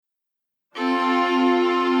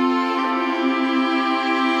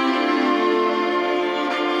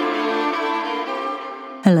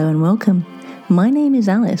Hello and welcome. My name is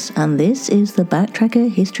Alice and this is the Backtracker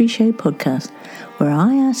History Show podcast, where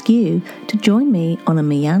I ask you to join me on a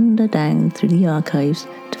meander down through the archives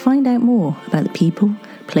to find out more about the people,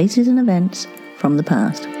 places and events from the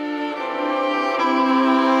past.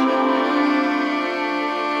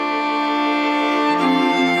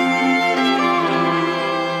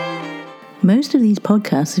 Most of these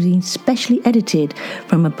podcasts have been specially edited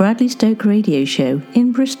from a Bradley Stoke radio show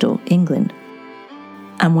in Bristol, England.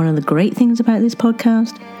 And one of the great things about this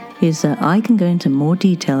podcast is that I can go into more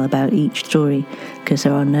detail about each story because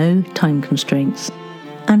there are no time constraints.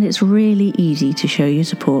 And it's really easy to show your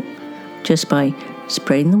support just by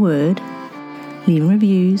spreading the word, leaving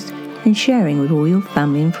reviews, and sharing with all your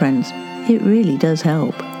family and friends. It really does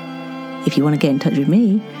help. If you want to get in touch with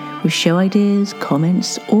me with show ideas,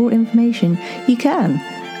 comments, or information, you can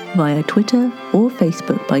via Twitter or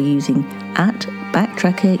Facebook by using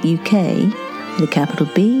 @BacktrackerUK with a capital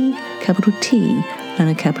B, capital T, and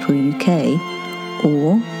a capital UK,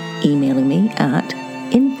 or emailing me at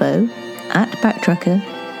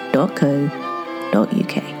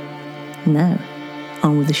info@backtracker.co.uk. Now,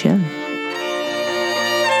 on with the show.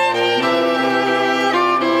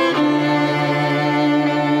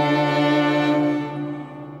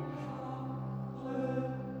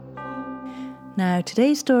 Now,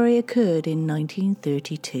 today's story occurred in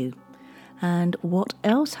 1932. And what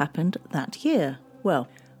else happened that year? Well,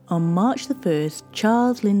 on March the 1st,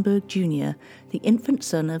 Charles Lindbergh Jr., the infant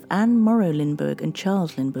son of Anne Morrow Lindbergh and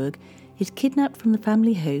Charles Lindbergh, is kidnapped from the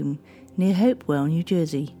family home near Hopewell, New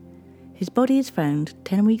Jersey. His body is found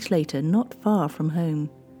 10 weeks later not far from home.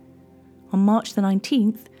 On March the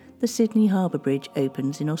 19th, the Sydney Harbour Bridge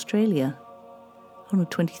opens in Australia. On the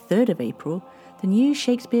 23rd of April, the new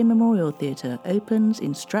Shakespeare Memorial Theatre opens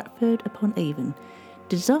in Stratford-upon-Avon,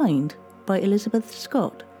 designed by Elizabeth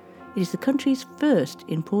Scott. It is the country's first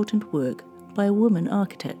important work by a woman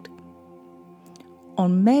architect.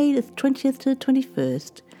 On May the 20th to the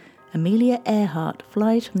 21st, Amelia Earhart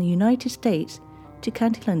flies from the United States to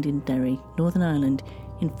County Londonderry, Northern Ireland,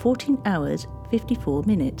 in 14 hours 54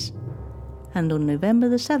 minutes. And on November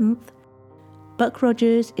the 7th, Buck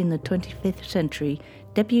Rogers in the 25th Century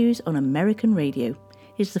debuts on American radio.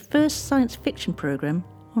 It is the first science fiction program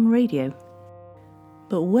on radio.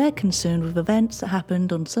 But we're concerned with events that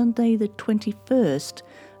happened on Sunday the 21st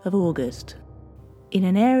of August in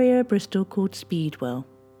an area of Bristol called Speedwell,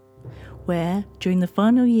 where, during the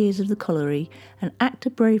final years of the colliery, an act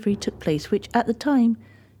of bravery took place which, at the time,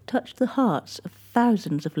 touched the hearts of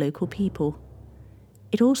thousands of local people.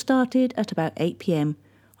 It all started at about 8 p.m.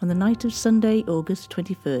 on the night of Sunday, August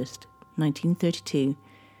 21st, 1932,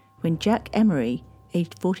 when Jack Emery,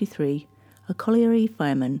 aged 43, a colliery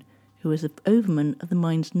fireman who was the overman of the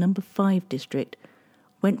mine's No. 5 district,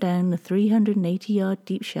 went down the 380-yard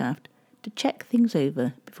deep shaft to check things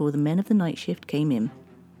over before the men of the night shift came in,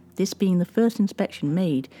 this being the first inspection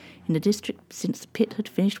made in the district since the pit had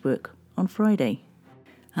finished work on Friday,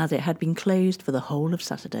 as it had been closed for the whole of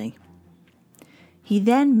Saturday. He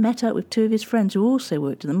then met up with two of his friends who also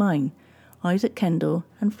worked at the mine, Isaac Kendall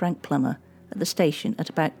and Frank Plummer, at the station at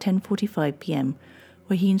about 10:45 p.m,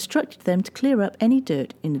 where he instructed them to clear up any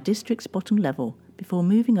dirt in the district's bottom level before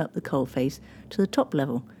moving up the coalface to the top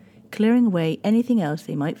level, clearing away anything else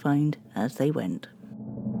they might find as they went.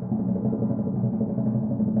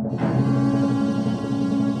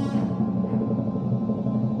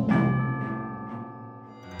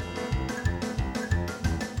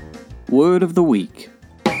 Word of the week.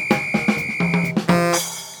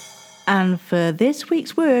 And for this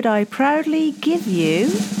week's word, I proudly give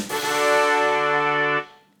you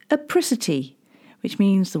apricity, which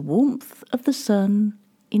means the warmth of the sun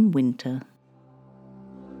in winter.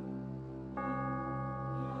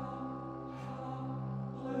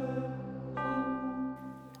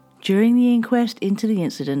 During the inquest into the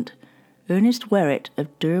incident, Ernest Werrett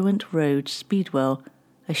of Derwent Road, Speedwell,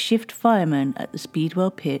 a shift fireman at the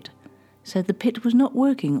Speedwell pit, said the pit was not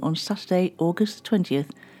working on Saturday, August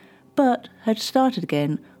 20th, but had started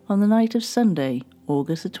again on the night of Sunday,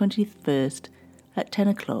 August the 21st, at 10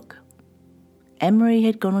 o'clock. Emery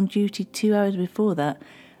had gone on duty 2 hours before that,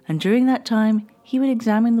 and during that time he would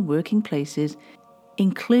examine the working places,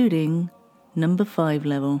 including No. 5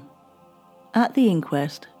 level. At the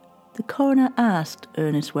inquest, the coroner asked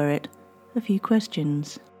Ernest Werrett a few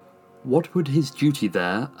questions. What would his duty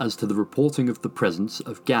there as to the reporting of the presence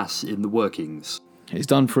of gas in the workings? It's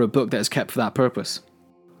done for a book that is kept for that purpose.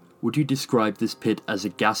 Would you describe this pit as a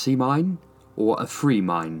gassy mine or a free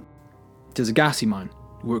mine? It is a gassy mine.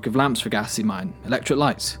 Work of lamps for gassy mine. Electric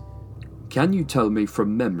lights. Can you tell me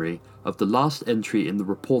from memory of the last entry in the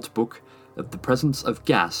report book of the presence of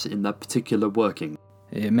gas in that particular working?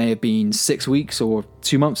 It may have been 6 weeks or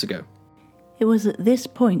 2 months ago. It was at this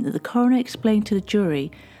point that the coroner explained to the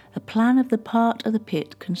jury a plan of the part of the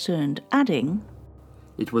pit concerned, adding,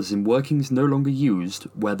 It was in workings no longer used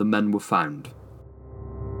where the men were found.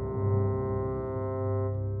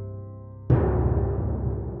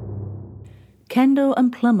 Kendall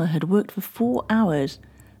and Plummer had worked for 4 hours,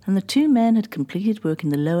 and the 2 men had completed work in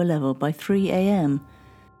the lower level by 3 a.m.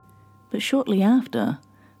 But shortly after,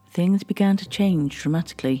 things began to change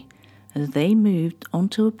dramatically as they moved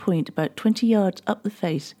onto a point about 20 yards up the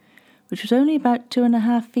face, which was only about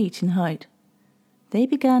 2.5 feet in height. They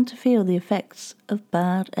began to feel the effects of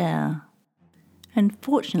bad air.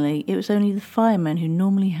 Unfortunately, it was only the firemen who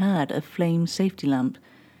normally had a flame safety lamp,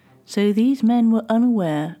 so these men were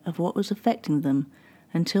unaware of what was affecting them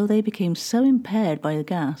until they became so impaired by the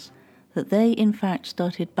gas that they in fact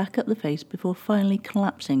started back up the face before finally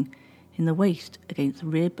collapsing in the waist against the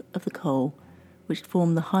rib of the coal, which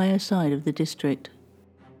formed the higher side of the district.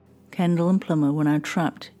 Kendall and Plummer were now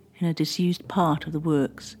trapped in a disused part of the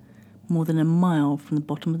works, more than a mile from the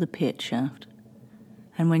bottom of the pit shaft.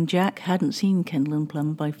 And when Jack hadn't seen Kendall and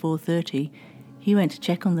Plummer by 4:30, he went to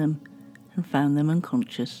check on them and found them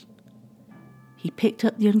unconscious. He picked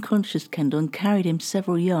up the unconscious Kendall and carried him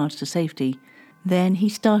several yards to safety. Then he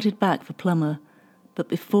started back for Plummer, but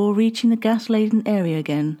before reaching the gas-laden area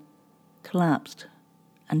again, collapsed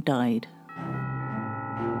and died.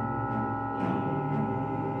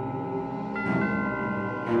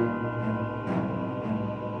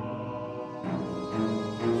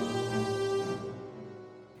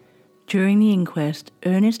 During the inquest,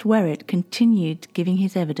 Ernest Werrett continued giving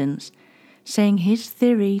his evidence, saying his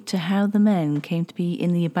theory to how the men came to be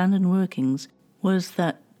in the abandoned workings was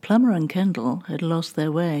that Plummer and Kendall had lost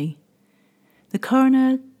their way. The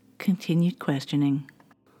coroner continued questioning.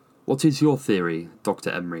 What is your theory, Dr.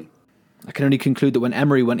 Emery? I can only conclude that when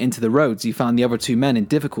Emery went into the roads, he found the other 2 men in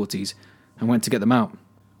difficulties and went to get them out.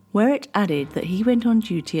 Werrett added that he went on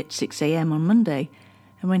duty at 6 a.m. on Monday,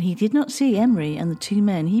 and when he did not see Emery and the 2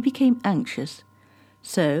 men, he became anxious.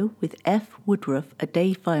 So, with F. Woodruff, a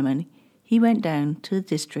day fireman, he went down to the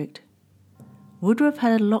district. Woodruff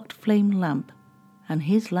had a locked flame lamp, and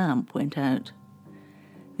his lamp went out.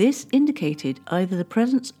 This indicated either the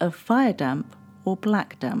presence of fire damp or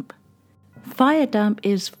black damp. Fire damp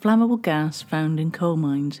is flammable gas found in coal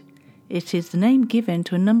mines. It is the name given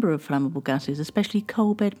to a number of flammable gases, especially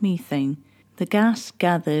coal bed methane. The gas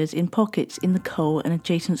gathers in pockets in the coal and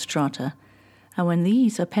adjacent strata, and when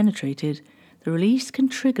these are penetrated, the release can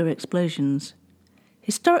trigger explosions.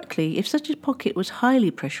 Historically, if such a pocket was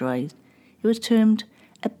highly pressurized, it was termed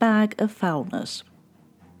a bag of foulness.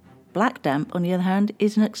 Black damp, on the other hand,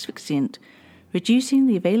 is an asphyxiant, reducing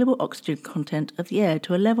the available oxygen content of the air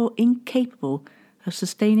to a level incapable of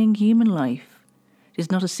sustaining human life. It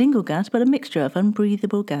is not a single gas, but a mixture of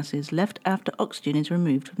unbreathable gases left after oxygen is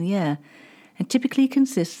removed from the air, and typically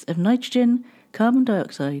consists of nitrogen, carbon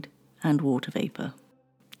dioxide, and water vapour.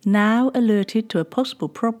 Now alerted to a possible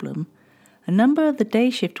problem, a number of the day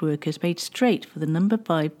shift workers made straight for the number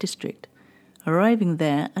 5 district, arriving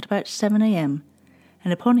there at about 7 a.m,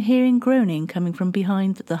 and upon hearing groaning coming from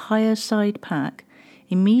behind the higher side pack,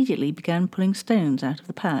 immediately began pulling stones out of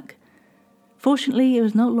the pack. Fortunately, it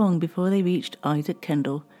was not long before they reached Isaac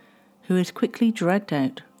Kendall, who was quickly dragged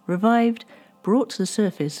out, revived, brought to the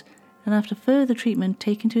surface, and after further treatment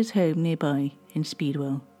taken to his home nearby in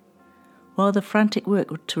Speedwell. While the frantic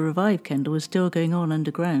work to revive Kendall was still going on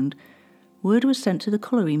underground, word was sent to the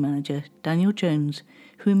colliery manager, Daniel Jones,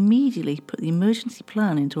 who immediately put the emergency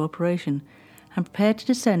plan into operation and prepared to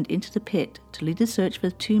descend into the pit to lead the search for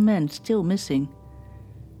the 2 men still missing.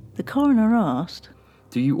 The coroner asked,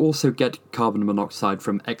 Do you also get carbon monoxide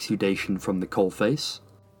from exudation from the coalface?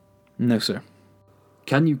 No, sir.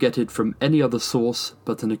 Can you get it from any other source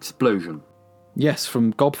but an explosion? Yes,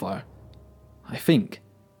 from gobfire. I think.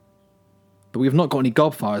 But we have not got any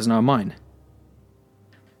gobfires in our mine.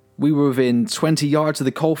 We were within 20 yards of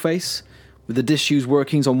the coalface, with the disused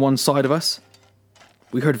workings on one side of us.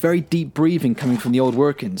 We heard very deep breathing coming from the old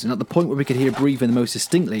workings, and at the point where we could hear breathing the most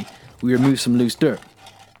distinctly, we removed some loose dirt.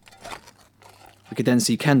 We could then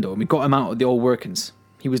see Kendall, and we got him out of the old workings.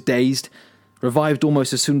 He was dazed, revived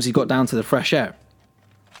almost as soon as he got down to the fresh air.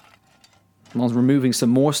 While removing some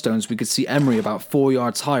more stones, we could see Emery about 4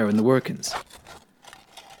 yards higher in the workings.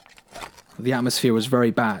 The atmosphere was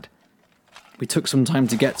very bad. We took some time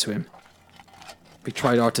to get to him. We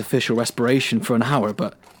tried artificial respiration for an hour,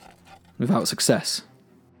 but without success.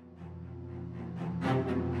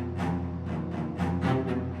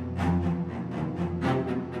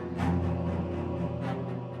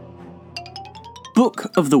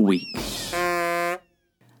 Book of the Week.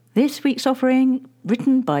 This week's offering,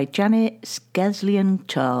 written by Janet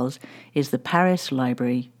Skeslien-Charles, is The Paris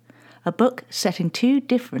Library, a book set in 2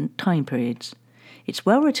 different time periods. It's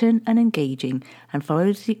well written and engaging and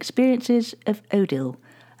follows the experiences of Odile,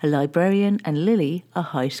 a librarian, and Lily, a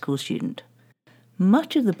high school student.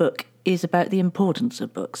 Much of the book is about the importance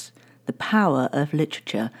of books, the power of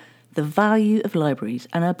literature, the value of libraries,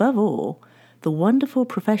 and above all, the wonderful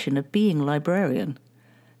profession of being a librarian.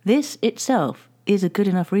 This itself is a good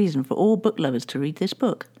enough reason for all book lovers to read this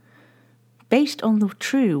book. Based on the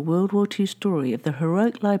true World War II story of the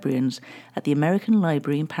heroic librarians at the American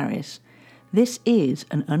Library in Paris, this is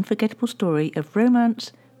an unforgettable story of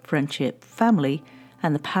romance, friendship, family,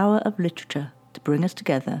 and the power of literature to bring us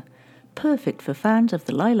together, perfect for fans of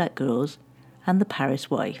the Lilac Girls and the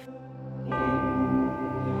Paris Wife.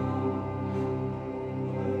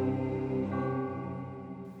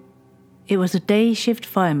 It was a day shift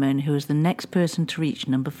fireman who was the next person to reach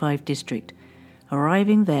number 5 district,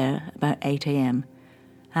 arriving there about 8 a.m.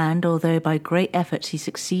 And although by great efforts he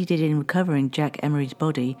succeeded in recovering Jack Emery's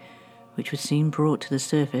body, which was soon brought to the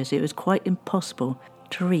surface, it was quite impossible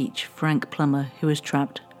to reach Frank Plummer, who was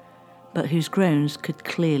trapped, but whose groans could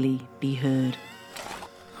clearly be heard.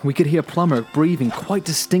 We could hear Plummer breathing quite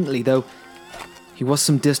distinctly, though he was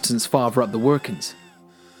some distance farther up the workings.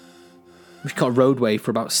 We got a roadway for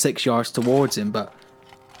about 6 yards towards him, but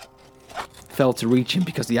failed to reach him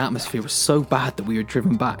because the atmosphere was so bad that we were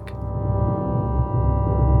driven back.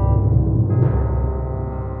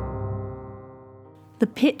 The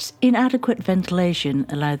pit's inadequate ventilation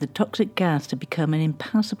allowed the toxic gas to become an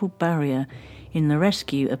impassable barrier in the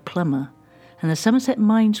rescue of Plummer, and the Somerset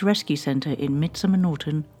Mines Rescue Centre in Midsummer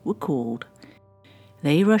Norton were called.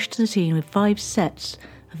 They rushed to the scene with 5 sets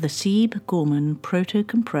of the Sieb Gorman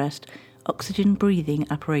proto-compressed oxygen-breathing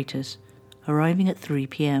apparatus, arriving at 3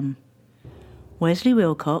 p.m. Wesley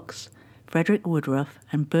Wilcox, Frederick Woodruff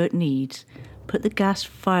and Bert Needs put the gas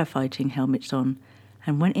firefighting helmets on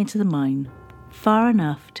and went into the mine, far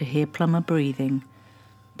enough to hear Plummer breathing,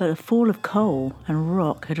 but a fall of coal and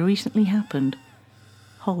rock had recently happened,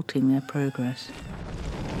 halting their progress.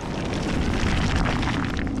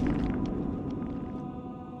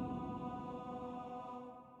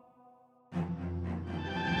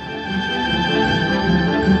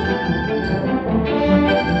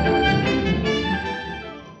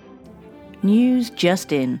 News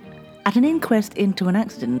just in. At an inquest into an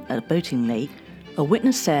accident at a boating lake, a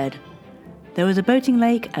witness said, "There was a boating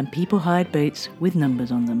lake and people hired boats with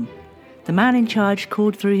numbers on them. The man in charge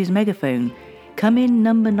called through his megaphone, 'Come in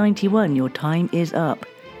number 91, your time is up.'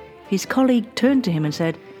 His colleague turned to him and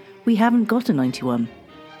said, 'We haven't got a 91.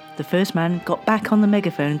 The first man got back on the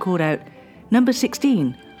megaphone and called out, 'Number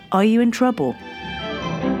 16, are you in trouble?'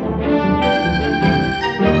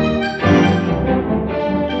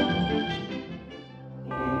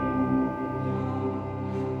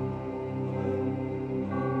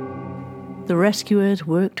 The rescuers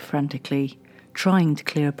worked frantically, trying to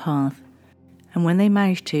clear a path, and when they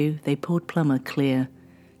managed to, they pulled Plummer clear,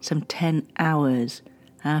 some 10 hours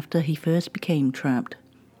after he first became trapped.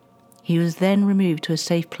 He was then removed to a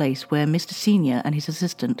safe place where Mr. Senior and his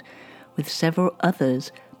assistant, with several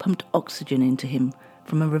others, pumped oxygen into him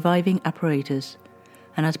from a reviving apparatus,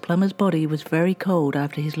 and as Plummer's body was very cold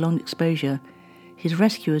after his long exposure, his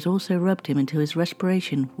rescuers also rubbed him until his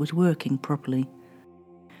respiration was working properly.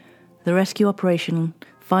 The rescue operation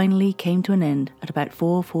finally came to an end at about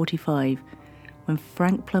 4:45, when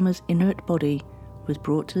Frank Plummer's inert body was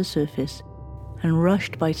brought to the surface and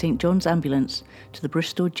rushed by St. John's ambulance to the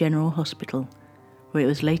Bristol General Hospital, where it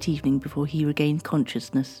was late evening before he regained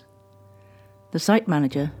consciousness. The site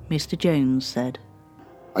manager, Mr. Jones, said,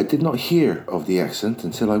 "I did not hear of the accident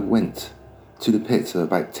until I went to the pit at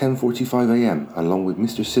about 10:45 a.m. along with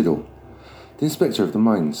Mr. Siddle, the inspector of the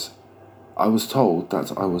mines. I was told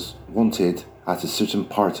that I was wanted at a certain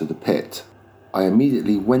part of the pit. I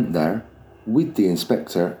immediately went there with the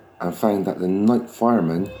inspector and found that the night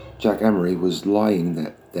fireman, Jack Emery, was lying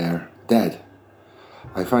there dead.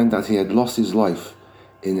 I found that he had lost his life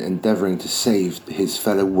in endeavouring to save his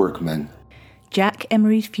fellow workmen." Jack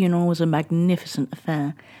Emery's funeral was a magnificent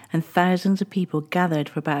affair, and thousands of people gathered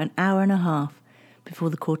for about an hour and a half before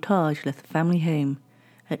the cortege left the family home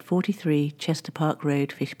at 43 Chester Park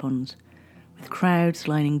Road, Fishponds, with crowds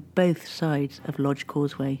lining both sides of Lodge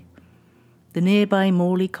Causeway. The nearby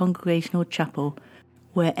Morley Congregational Chapel,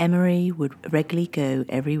 where Emery would regularly go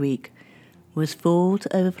every week, was full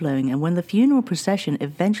to overflowing, and when the funeral procession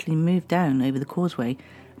eventually moved down over the causeway,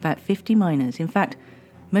 about 50 miners, in fact,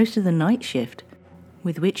 most of the night shift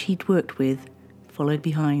with which he'd worked with, followed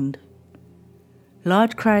behind.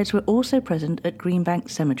 Large crowds were also present at Greenbank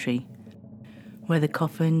Cemetery, where the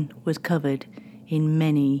coffin was covered in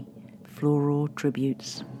many floral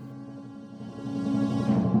tributes.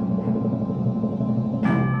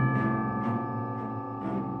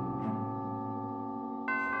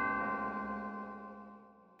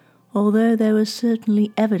 Although there was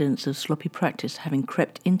certainly evidence of sloppy practice having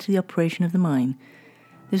crept into the operation of the mine,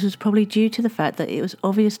 this was probably due to the fact that it was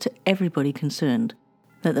obvious to everybody concerned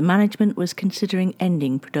that the management was considering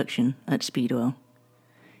ending production at Speedwell.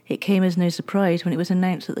 It came as no surprise when it was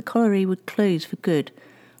announced that the colliery would close for good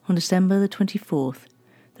on December the 24th.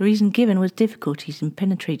 The reason given was difficulties in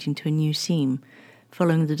penetrating to a new seam,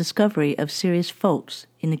 following the discovery of serious faults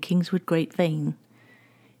in the Kingswood Great Vein.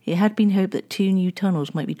 It had been hoped that 2 new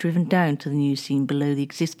tunnels might be driven down to the new seam below the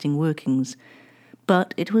existing workings,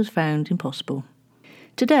 but it was found impossible.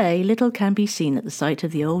 Today, little can be seen at the site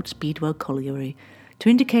of the old Speedwell colliery to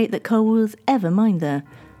indicate that coal was ever mined there,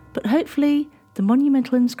 but hopefully the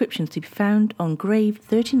monumental inscriptions to be found on grave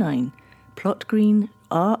 39, Plot Green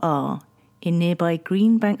RR, in nearby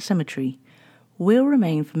Greenbank Cemetery, will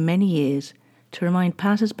remain for many years to remind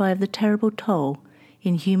passers-by of the terrible toll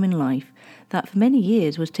in human life that for many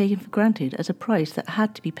years was taken for granted as a price that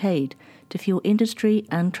had to be paid to fuel industry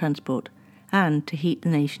and transport, and to heat the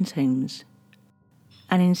nation's homes.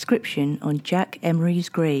 An inscription on Jack Emery's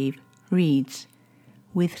grave reads,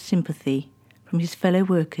 "With sympathy from his fellow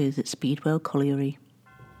workers at Speedwell Colliery."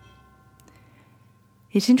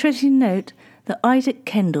 It's interesting to note that Isaac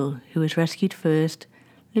Kendall, who was rescued first,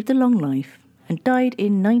 lived a long life and died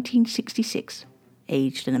in 1966,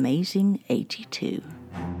 aged an amazing 82.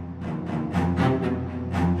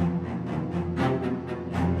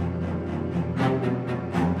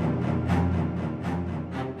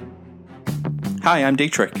 Hi, I'm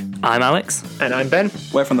Dietrich. I'm Alex. And I'm Ben.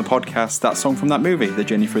 We're from the podcast That Song from That Movie, the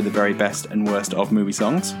journey through the very best and worst of movie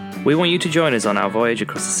songs. We want you to join us on our voyage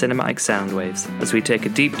across the cinematic sound waves as we take a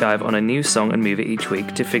deep dive on a new song and movie each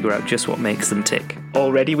week to figure out just what makes them tick.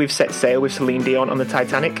 Already we've set sail with Celine Dion on the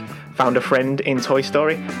Titanic, found a friend in Toy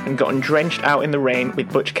Story, and gotten drenched out in the rain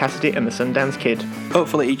with Butch Cassidy and the Sundance Kid.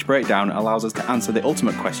 Hopefully each breakdown allows us to answer the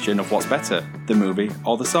ultimate question of what's better, the movie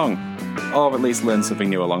or the song. Or at least learn something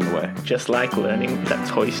new along the way. Just like learning that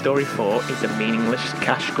Toy Story 4 is a meaningless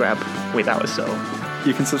cash grab without a soul.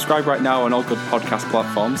 You can subscribe right now on all good podcast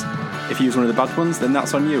platforms. If you use one of the bad ones, then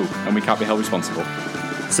that's on you, and we can't be held responsible.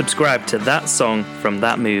 Subscribe to That Song from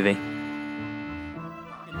That Movie.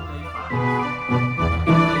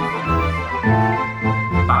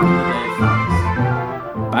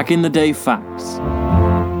 Back in the day facts.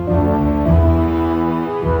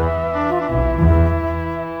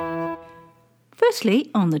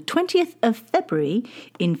 Firstly, on the 20th of February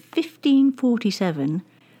in 1547,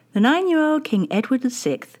 the 9-year-old King Edward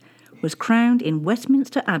VI was crowned in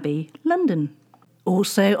Westminster Abbey, London.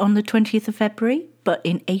 Also on the 20th of February, but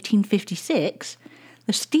in 1856,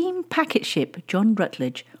 the steam packet ship John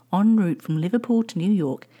Rutledge, en route from Liverpool to New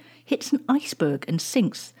York, hits an iceberg and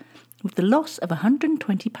sinks, with the loss of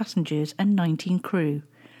 120 passengers and 19 crew.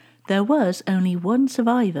 There was only one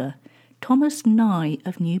survivor, Thomas Nye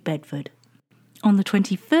of New Bedford. On the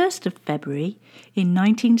 21st of February in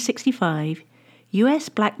 1965, US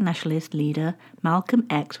black nationalist leader Malcolm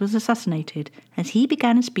X was assassinated as he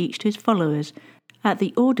began a speech to his followers at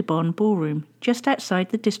the Audubon Ballroom just outside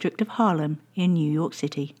the district of Harlem in New York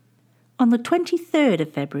City. On the 23rd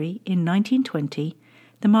of February in 1920,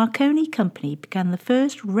 the Marconi Company began the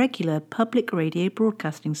first regular public radio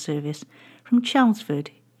broadcasting service from Chelmsford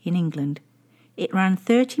in England. It ran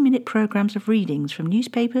 30-minute programmes of readings from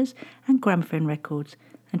newspapers and gramophone records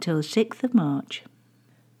until the 6th of March.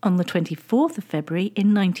 On the 24th of February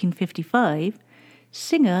in 1955,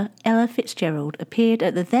 singer Ella Fitzgerald appeared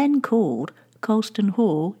at the then called Colston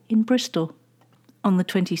Hall in Bristol. On the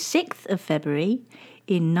 26th of February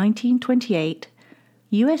in 1928,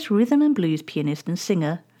 US rhythm and blues pianist and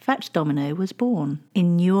singer Fats Domino was born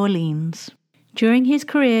in New Orleans. During his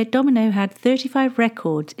career, Domino had 35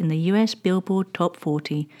 records in the US Billboard Top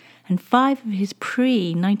 40, and 5 of his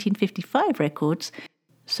pre-1955 records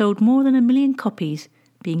sold more than 1 million copies,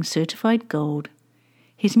 being certified gold.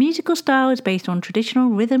 His musical style is based on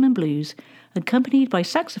traditional rhythm and blues, accompanied by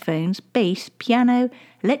saxophones, bass, piano,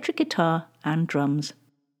 electric guitar, and drums.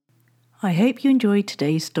 I hope you enjoyed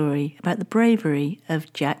today's story about the bravery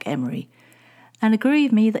of Jack Emery, and agree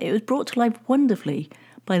with me that it was brought to life wonderfully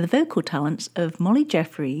by the vocal talents of Molly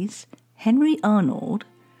Jeffries, Henry Arnold,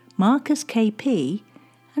 Marcus K.P.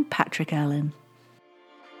 and Patrick Allen.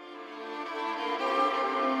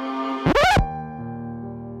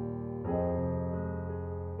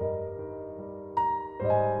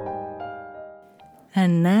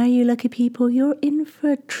 And now, you lucky people, you're in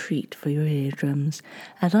for a treat for your eardrums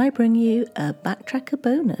as I bring you a Backtracker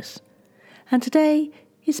bonus. And today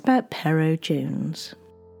is about Pero Jones.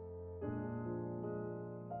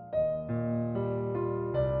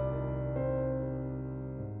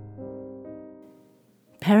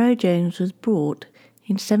 Pero Jones was brought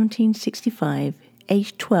in 1765,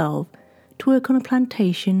 aged 12, to work on a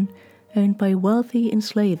plantation owned by wealthy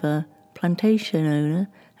enslaver, plantation owner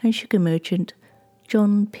and sugar merchant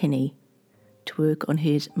John Pinney, to work on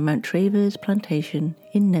his Mount Travers plantation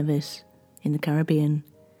in Nevis, in the Caribbean.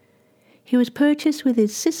 He was purchased with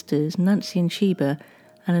his sisters Nancy and Sheba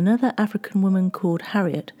and another African woman called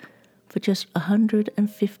Harriet for just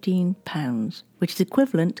 £115, which is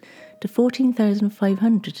equivalent to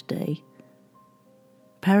 $14,500 today.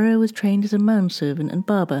 Pero was trained as a manservant and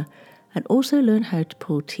barber and also learned how to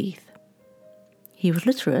pull teeth. He was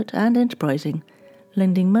literate and enterprising,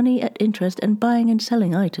 lending money at interest and buying and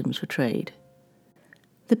selling items for trade.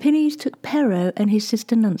 The Pinneys took Pero and his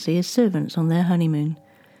sister Nancy as servants on their honeymoon.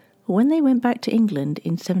 But when they went back to England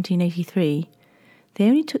in 1783, they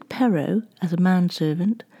only took Pero as a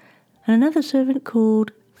manservant and another servant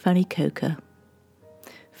called Fanny Coker.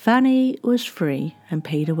 Fanny was free and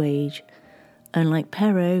paid a wage, unlike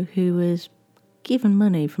Pero, who was given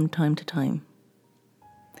money from time to time.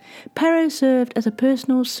 Pero served as a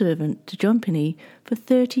personal servant to John Pinney for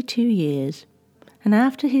 32 years, and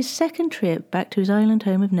after his second trip back to his island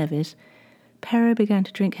home of Nevis, Pero began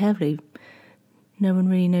to drink heavily. No one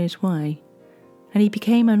really knows why, and he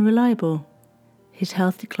became unreliable. His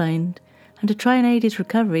health declined, and to try and aid his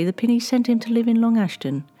recovery, the Pinneys sent him to live in Long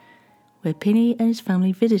Ashton, where Pinney and his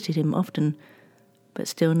family visited him often, but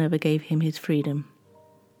still never gave him his freedom.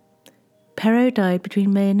 Pero died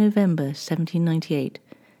between May and November 1798,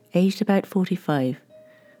 aged about 45.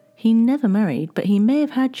 He never married, but he may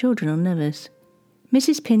have had children on Nevis.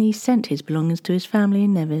 Mrs. Pinney sent his belongings to his family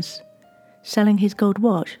in Nevis, selling his gold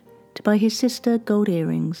watch to buy his sister gold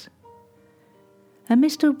earrings. And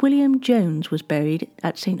Mr. William Jones was buried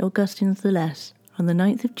at St. Augustine's the Less on the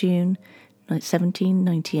 9th of June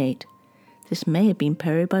 1798. This may have been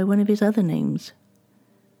Pero by one of his other names.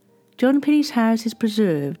 John Pinney's house is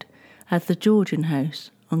preserved as the Georgian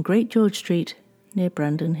House on Great George Street near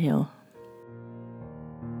Brandon Hill.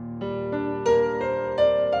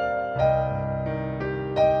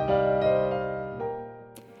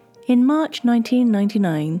 In March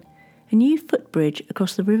 1999, a new footbridge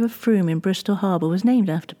across the River Frome in Bristol Harbour was named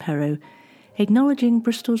after Pero, acknowledging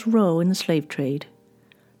Bristol's role in the slave trade.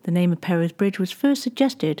 The name of Pero's Bridge was first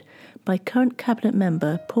suggested by current Cabinet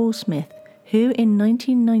member Paul Smith, who in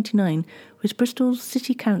 1999 was Bristol's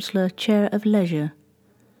City Councillor Chair of Leisure.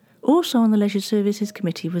 Also on the Leisure Services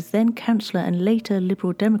Committee was then Councillor and later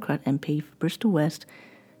Liberal Democrat MP for Bristol West,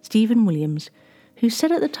 Stephen Williams, who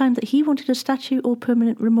said at the time that he wanted a statue or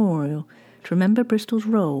permanent memorial to remember Bristol's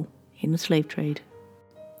role in the slave trade.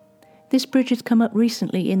 This bridge has come up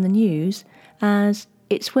recently in the news as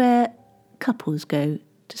it's where couples go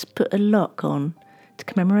to put a lock on to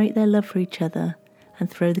commemorate their love for each other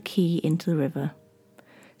and throw the key into the river.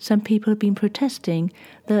 Some people have been protesting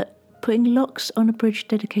that putting locks on a bridge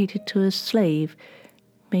dedicated to a slave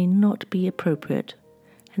may not be appropriate,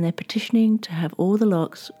 and they're petitioning to have all the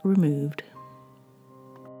locks removed.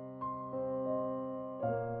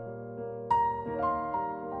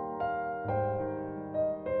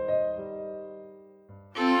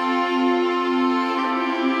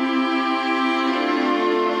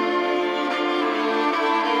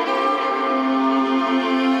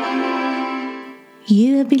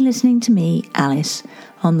 You have been listening to me, Alice,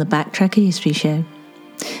 on the Backtracker History Show.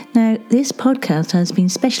 Now, this podcast has been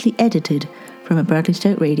specially edited from a Bradley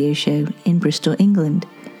Stoke radio show in Bristol, England.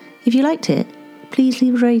 If you liked it, please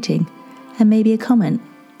leave a rating and maybe a comment.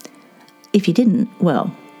 If you didn't,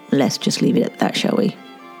 well, let's just leave it at that, shall we?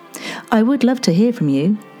 I would love to hear from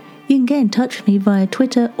you. You can get in touch with me via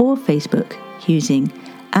Twitter or Facebook using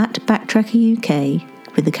 @BacktrackerUK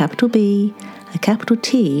with a capital B, a capital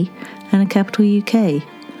T and a capital UK.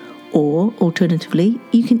 Or, alternatively,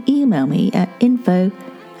 you can email me at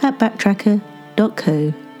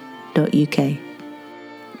info@backtracker.co.uk.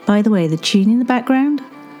 By the way, the tune in the background,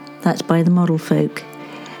 that's by the Model Folk.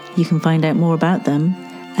 You can find out more about them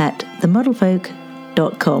at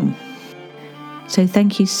themodelfolk.com. So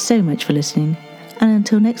thank you so much for listening, and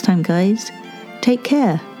until next time, guys, take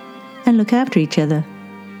care and look after each other.